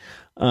reason why.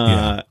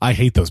 I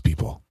hate those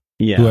people.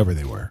 Yeah, whoever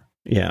they were.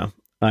 Yeah.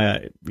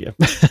 I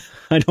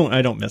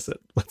don't miss it.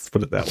 Let's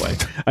put it that way.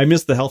 I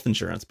miss the health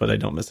insurance, but I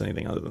don't miss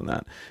anything other than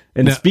that.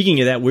 And now, speaking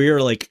of that,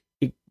 we're like,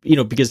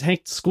 because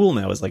Hank's school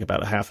now is like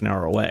about a half an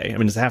hour away. I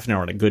mean, it's a half an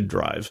hour on a good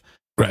drive,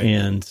 right?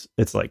 And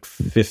it's like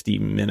 50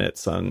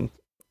 minutes on.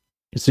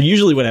 So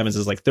usually what happens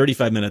is like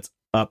 35 minutes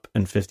up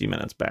and 50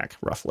 minutes back,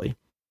 roughly.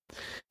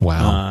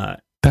 Wow,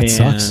 that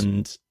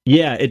sucks.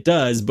 Yeah, it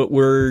does. But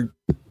we're,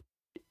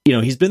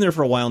 he's been there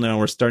for a while now.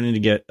 We're starting to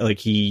get like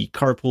he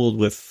carpooled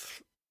with.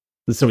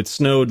 So it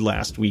snowed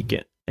last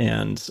weekend,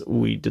 and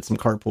we did some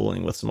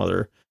carpooling with some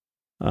other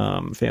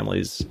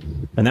families,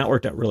 and that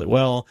worked out really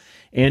well.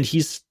 And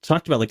he's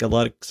talked about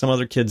like some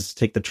other kids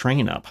take the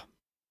train up.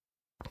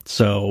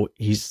 So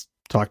he's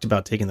talked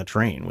about taking the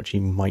train, which he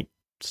might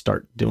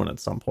start doing at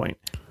some point.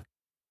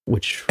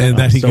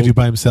 That he could do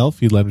by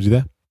himself? You'd let him do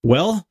that?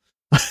 Well,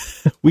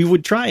 we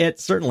would try it,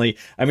 certainly.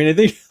 I mean, I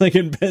think like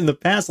in the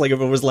past, like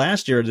if it was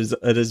last year at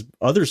his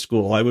other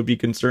school, I would be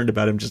concerned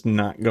about him just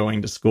not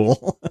going to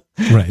school.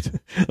 Right.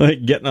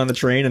 Like getting on the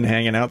train and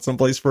hanging out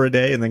someplace for a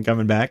day and then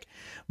coming back.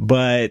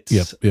 But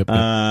yep.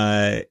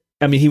 I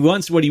mean,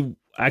 what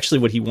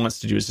he wants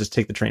to do is just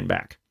take the train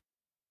back.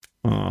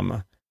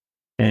 And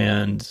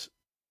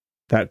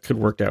that could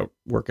work out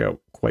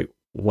quite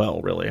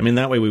well, really. I mean,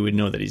 that way we would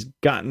know that he's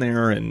gotten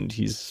there and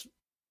he's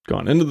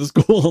gone into the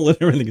school and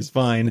everything is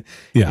fine.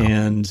 Yeah.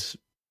 And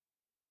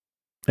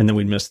then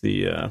we'd miss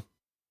the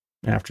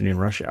afternoon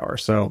rush hour.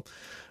 So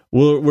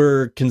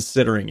we're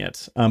considering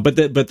it. But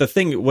the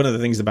thing, one of the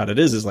things about it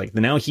is like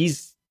now he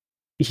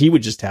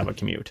would just have a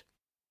commute.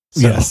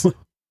 So yes.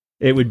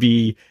 It would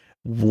be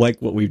like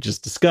what we've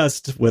just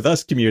discussed with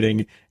us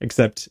commuting,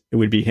 except it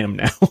would be him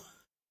now.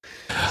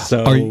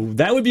 So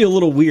that would be a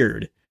little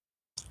weird.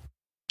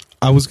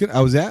 I was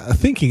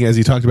thinking as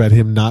you talked about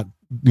him not,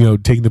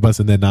 taking the bus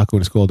and then not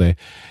going to school all day.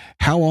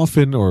 How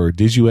often, or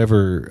did you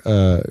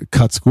ever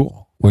cut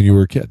school when you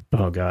were a kid?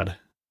 Oh God,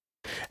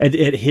 at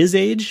his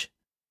age,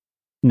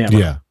 never.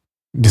 Yeah,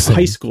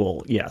 high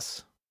school,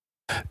 yes.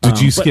 Did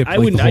you skip the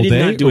whole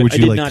day, or would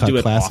you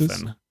cut classes?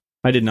 Often.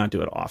 I did not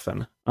do it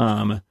often.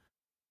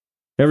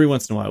 Every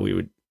once in a while we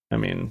would. I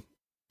mean,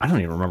 I don't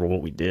even remember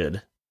what we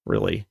did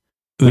really.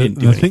 We didn't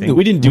do anything.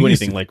 We didn't do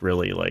anything like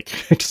really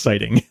like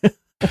exciting.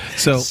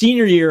 So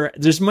senior year,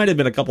 there might have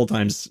been a couple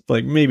times,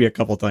 like maybe a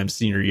couple times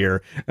senior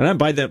year. And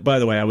by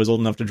the way, I was old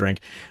enough to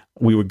drink.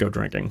 We would go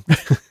drinking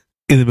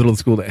in the middle of the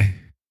school day.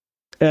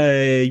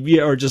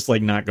 Yeah, or just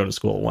like not go to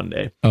school one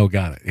day. Oh,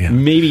 got it. Yeah.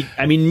 Maybe.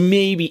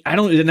 I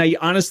don't. And I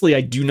honestly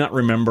do not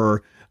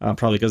remember.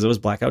 Probably because I was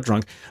blackout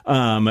drunk.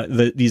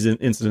 These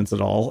incidents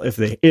at all, if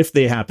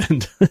they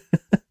happened.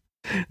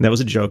 That was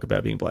a joke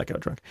about being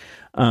blackout drunk.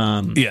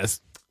 Yes.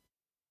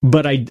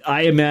 But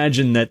I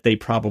imagine that they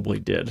probably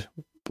did.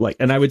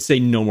 And I would say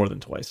no more than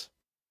twice.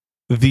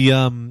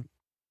 I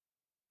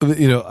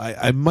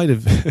might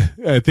have,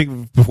 I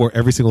think before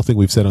every single thing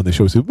we've said on the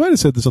show, so we might have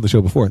said this on the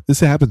show before. This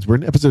happens. We're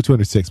in episode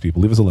 206,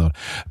 people. Leave us alone.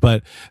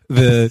 But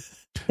the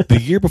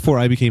year before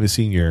I became a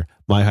senior,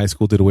 my high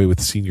school did away with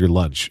senior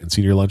lunch. And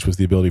senior lunch was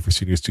the ability for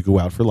seniors to go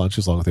out for lunch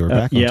as long as they were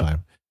back on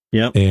time.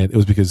 Yep. And it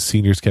was because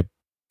seniors kept,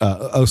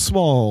 a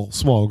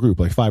small group,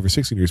 like 5 or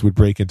 6 seniors, would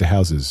break into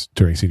houses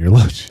during senior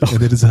lunch.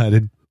 And they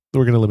decided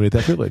we're going to eliminate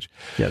that privilege.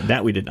 Yeah,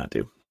 that we did not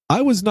do.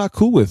 I was not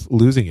cool with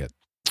losing it,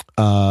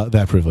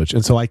 that privilege.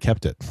 And so I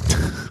kept it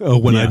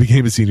when I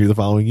became a senior the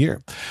following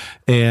year.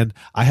 And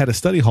I had a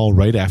study hall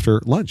right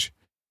after lunch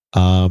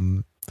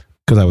because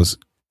I was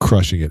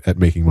crushing it at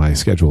making my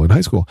schedule in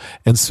high school.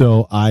 And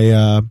so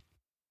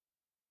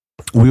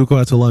we would go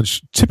out to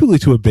lunch, typically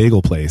to a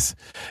bagel place,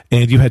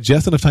 and you had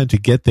just enough time to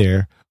get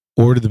there,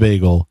 order the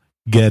bagel,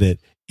 get it,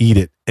 eat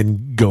it,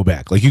 and go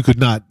back. Like, you could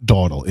not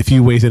dawdle. If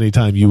you wasted any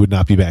time, you would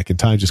not be back in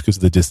time just because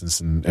of the distance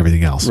and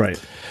everything else. Right.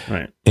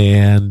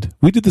 And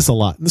we did this a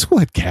lot. And the school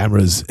had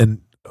cameras,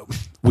 and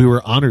we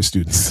were honor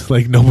students.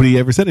 Like, nobody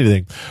ever said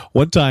anything.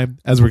 One time,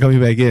 as we're coming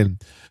back in,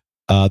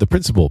 the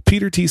principal,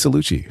 Peter T.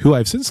 Salucci, who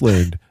I've since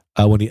learned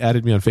when he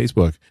added me on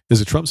Facebook, is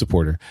a Trump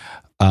supporter.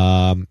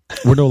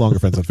 We're no longer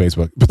friends on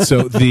Facebook. But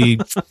so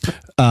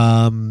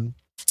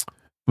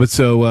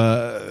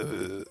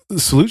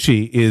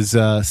Salucci is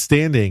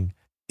standing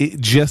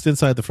just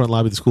inside the front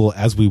lobby of the school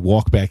as we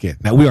walk back in.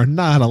 Now, we are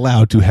not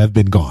allowed to have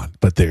been gone,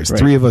 but there's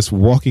three of us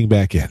walking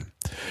back in.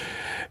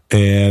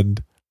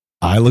 And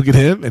I look at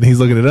him, and he's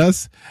looking at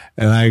us,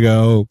 and I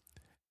go,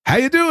 "How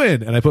you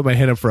doing?" And I put my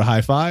hand up for a high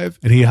five,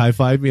 and he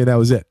high-fived me, and that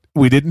was it.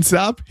 We didn't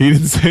stop. He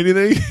didn't say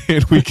anything,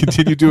 and we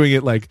continued doing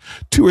it like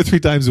 2 or 3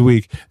 times a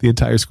week the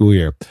entire school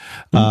year,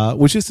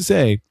 which is to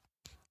say,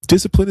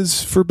 discipline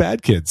is for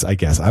bad kids, I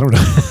guess. I don't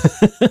know.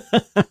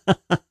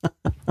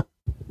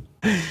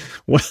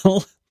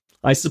 Well,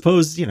 I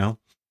suppose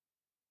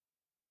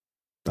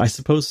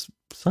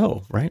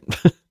so, right?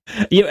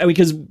 Yeah,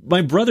 because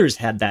my brothers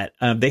had that.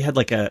 They had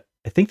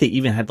I think they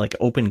even had like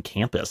open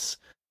campus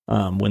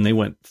when they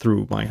went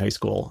through my high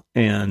school,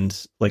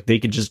 and like they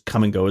could just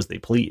come and go as they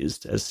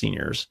pleased as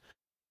seniors.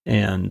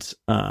 And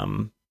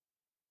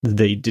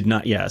they did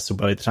not. Yeah. So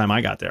by the time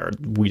I got there,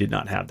 we did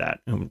not have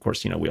that. And of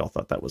course, we all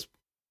thought that was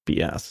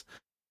BS.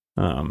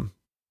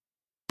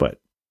 But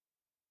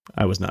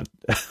I was not.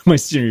 My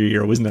senior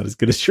year was not as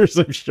good as yours,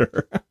 I'm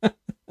sure.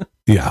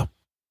 Yeah.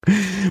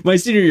 My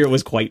senior year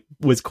was quite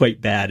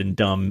bad and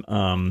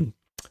dumb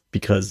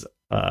because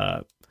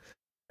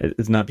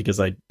it's not because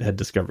I had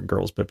discovered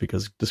girls, but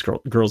because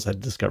girls had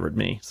discovered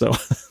me. So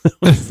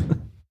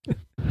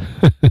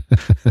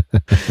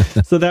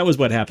so that was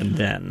what happened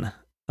then.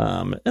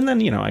 And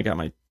then I got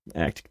my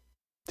act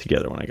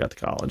together when I got to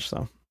college.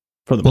 So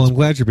for the I'm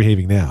glad you're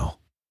behaving now.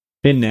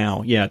 And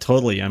now, yeah,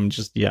 totally. I'm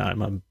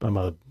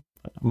a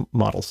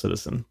model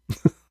citizen.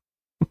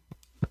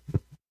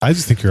 I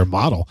just think you're a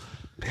model.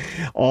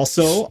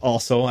 Also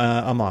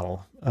a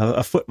model,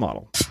 a foot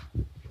model.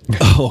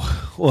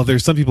 Oh, well,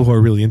 there's some people who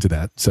are really into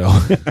that. So,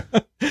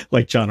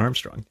 like John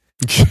Armstrong.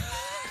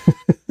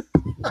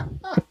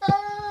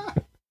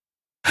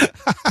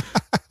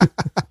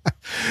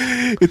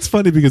 It's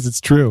funny because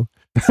it's true.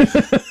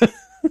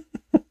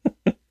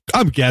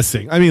 I'm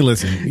guessing. I mean,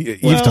 listen,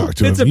 you've talked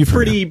to him.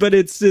 But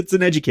it's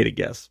an educated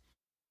guess.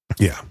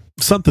 Yeah.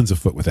 Something's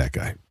afoot with that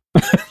guy.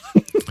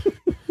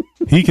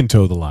 He can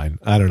toe the line.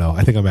 I don't know.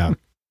 I think I'm out.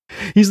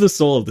 He's the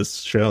soul of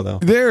this show, though.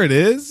 There it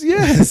is.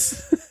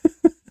 Yes.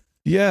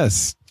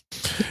 Yes.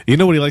 You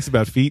know what he likes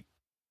about feet?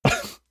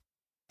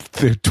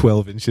 They're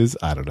 12 inches.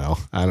 I don't know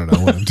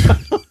what I'm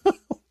doing.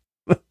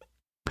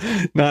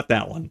 Not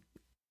that one.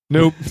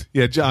 Nope.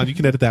 Yeah, John, you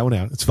can edit that one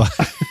out. It's fine.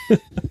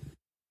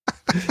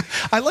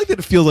 I like that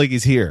it feels like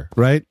he's here,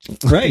 right?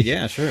 Right,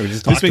 yeah, sure.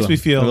 This makes me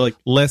feel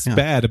less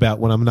bad about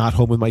when I'm not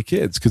home with my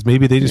kids, because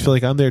maybe they just feel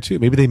like I'm there too.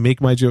 Maybe they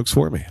make my jokes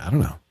for me. I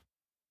don't know.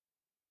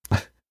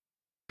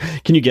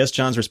 Can you guess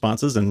John's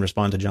responses and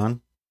respond to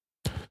John?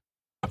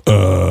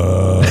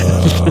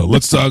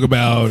 Let's talk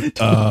about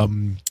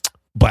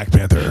Black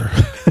Panther.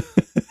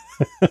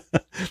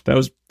 That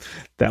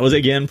was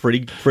again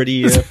pretty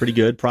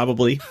good,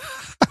 probably.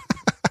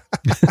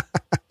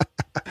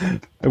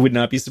 I would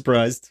not be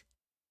surprised.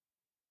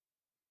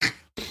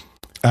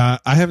 I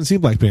haven't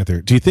seen Black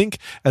Panther. Do you think,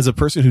 as a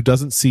person who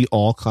doesn't see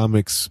all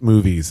comics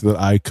movies, that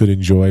I could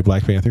enjoy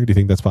Black Panther? Do you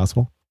think that's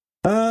possible?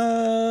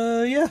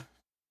 Yeah.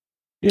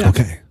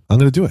 Okay, I'm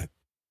going to do it.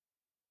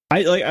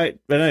 I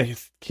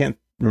can't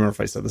remember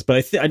if I said this,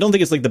 but I don't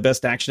think it's like the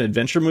best action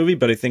adventure movie,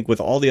 but I think with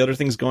all the other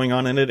things going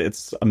on in it,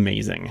 it's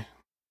amazing.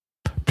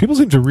 People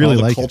seem to really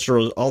like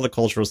all the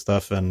cultural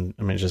stuff, and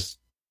I mean, just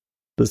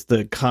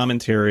the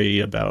commentary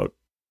about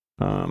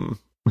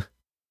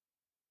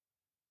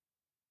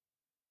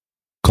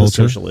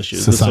culture, social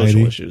issues, society. The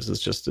social issues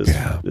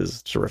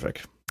is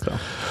terrific. So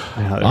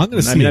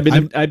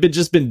I've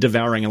just been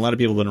devouring. A lot of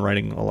people have been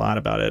writing a lot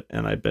about it,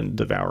 and I've been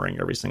devouring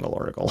every single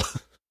article.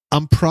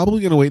 I'm probably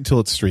going to wait until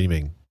it's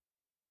streaming.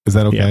 Is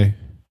that okay? Yeah.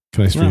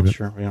 Can I stream it?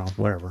 Sure,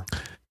 whatever.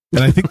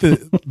 And I think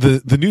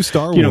the new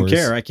Star Wars. You don't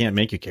care. I can't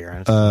make you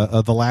care.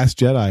 The Last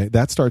Jedi,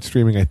 that starts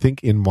streaming, I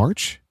think, in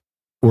March,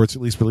 or it's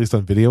at least released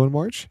on video in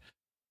March.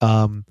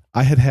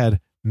 I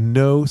had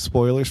no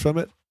spoilers from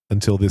it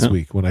until this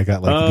week when I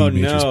got the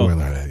major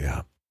spoiler of it.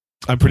 Yeah,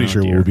 I'm pretty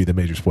sure what would be the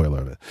major spoiler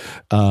of it,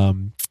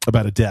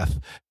 about a death.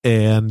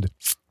 And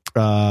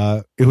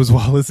it was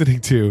while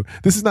listening to,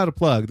 this is not a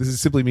plug, this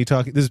is simply me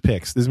talking, this is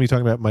Pix, this is me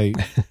talking about one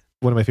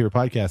of my favorite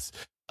podcasts.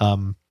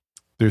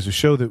 There's a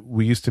show that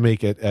we used to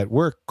make at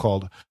work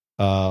called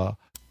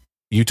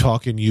You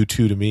Talkin' You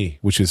Two to Me,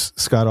 which is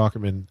Scott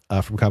Aukerman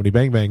from Comedy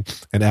Bang Bang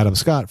and Adam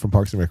Scott from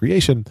Parks and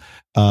Recreation,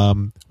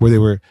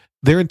 where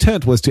their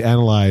intent was to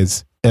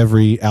analyze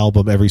every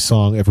album, every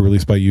song ever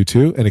released by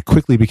U2, and it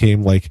quickly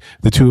became like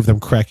the two of them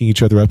cracking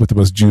each other up with the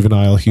most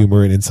juvenile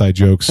humor and inside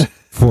jokes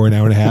for an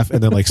hour and a half,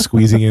 and then like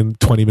squeezing in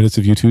 20 minutes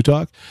of U2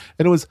 talk,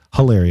 and it was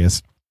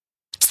hilarious.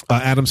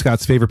 Adam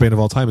Scott's favorite band of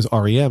all time is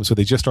REM, so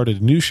they just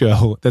started a new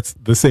show that's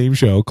the same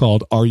show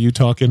called Are You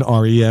Talking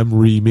REM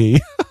Re-Me?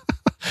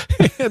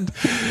 And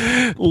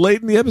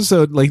late in the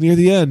episode, like near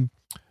the end,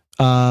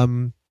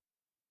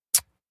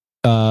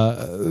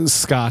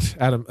 Scott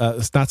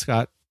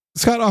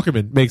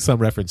Aukerman makes some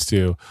reference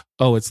to,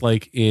 it's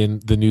like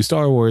in the new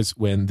Star Wars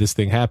when this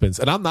thing happens.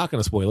 And I'm not going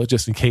to spoil it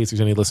just in case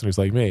there's any listeners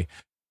like me.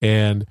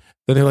 And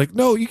then they're like,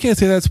 no, you can't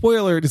say that,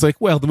 spoiler. And he's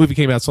like, well, the movie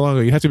came out so long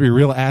ago. You have to be a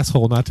real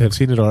asshole not to have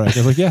seen it already. And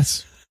I was like,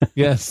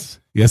 yes,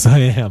 I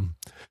am.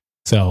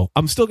 So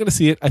I'm still going to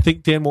see it. I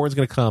think Dan Morin's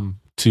going to come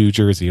to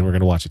Jersey and we're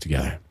going to watch it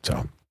together.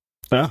 So,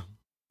 well,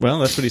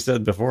 that's what he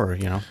said before,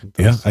 you know.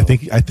 Yeah, so. I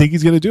think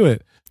he's going to do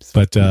it.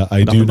 But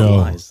I do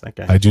know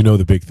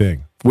the big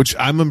thing, which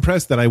I'm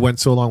impressed that I went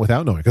so long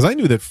without knowing, because I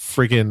knew that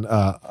freaking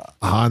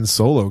Han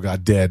Solo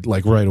got dead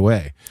like right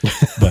away.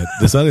 But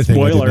this other thing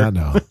I did not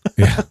know.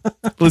 Yeah,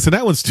 listen,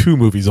 that one's 2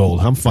 movies old.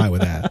 I'm fine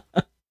with that.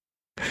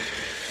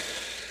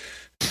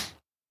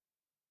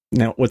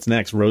 Now, what's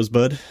next?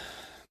 Rosebud?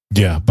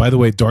 Yeah. By the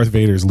way, Darth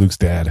Vader's Luke's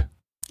dad.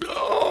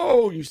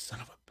 Oh, you son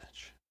of a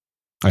bitch!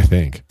 I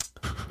think.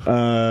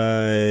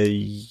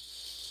 I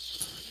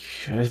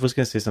was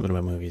going to say something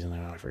about movies, and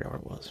I forgot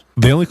what it was.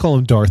 They only call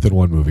him Darth in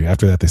one movie.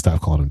 After that, they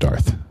stopped calling him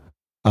Darth.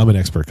 I'm an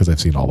expert because I've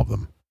seen all of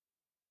them.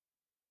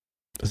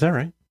 Is that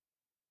right?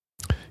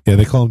 Yeah,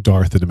 they call him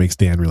Darth, and it makes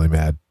Dan really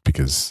mad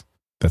because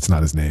that's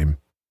not his name.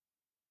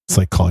 It's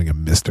like calling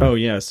him Mr. Oh,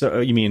 yeah. So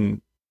you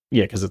mean,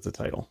 yeah, because it's a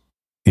title.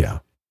 Yeah.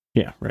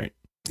 Yeah, right.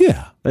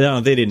 Yeah. No,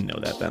 they didn't know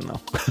that then,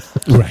 though.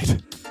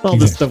 Right. All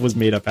this stuff was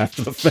made up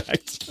after the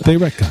fact. They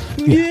retconned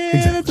it. Yeah,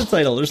 exactly. That's a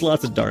title. There's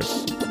lots of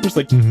Darths. There's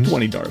like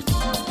 20 Darths.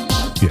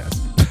 Yes.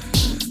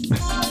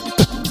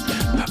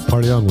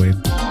 Party on, Wayne.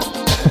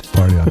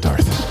 Party on,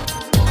 Darth.